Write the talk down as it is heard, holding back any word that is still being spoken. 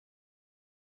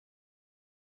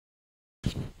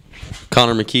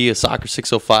Connor McKee of Soccer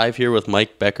 605 here with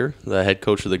Mike Becker, the head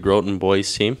coach of the Groton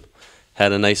boys team.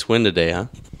 Had a nice win today, huh?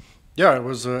 Yeah, it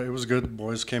was good. The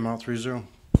boys came out 3-0.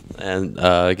 And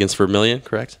against Vermilion,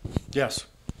 correct? Yes.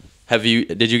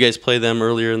 Did you guys play them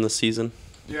earlier in the season?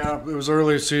 Yeah, it was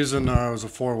early season. It was a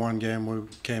 4-1 game. We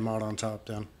came out on top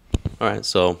then. All right,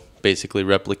 so basically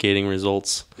replicating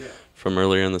results Yeah. from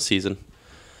earlier in the season.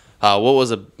 What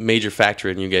was a major factor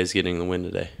in you guys getting the win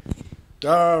today?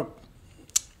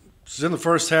 In the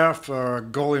first half,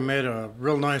 goalie made a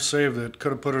real nice save that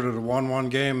could have put it at a 1-1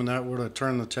 game, and that would have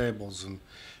turned the tables.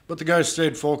 But the guys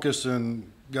stayed focused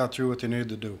and got through what they needed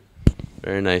to do.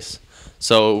 Very nice.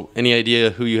 So, any idea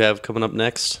who you have coming up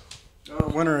next?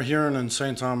 Winner Huron and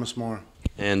St. Thomas More.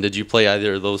 And did you play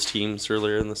either of those teams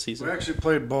earlier in the season? We actually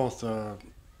played both.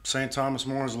 St. Thomas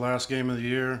More was the last game of the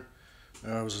year.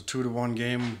 It was a 2-1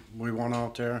 game. We won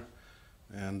out there.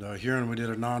 And Huron, we did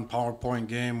a non-PowerPoint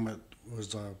game. It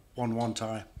was a 1-1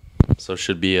 tie. So it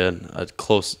should be a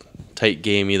close, tight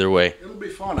game either way. It'll be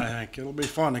fun, I think. It'll be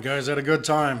fun. The guys had a good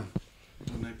time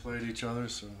when they played each other,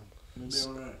 so it'll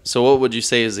be all right. So what would you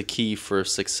say is the key for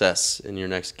success in your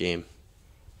next game?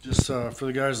 Just for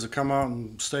the guys to come out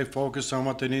and stay focused on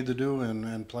what they need to do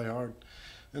and play hard,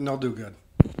 and they'll do good.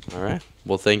 All right.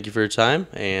 Well, thank you for your time,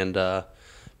 and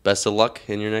best of luck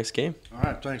in your next game. All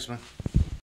right. Thanks, man.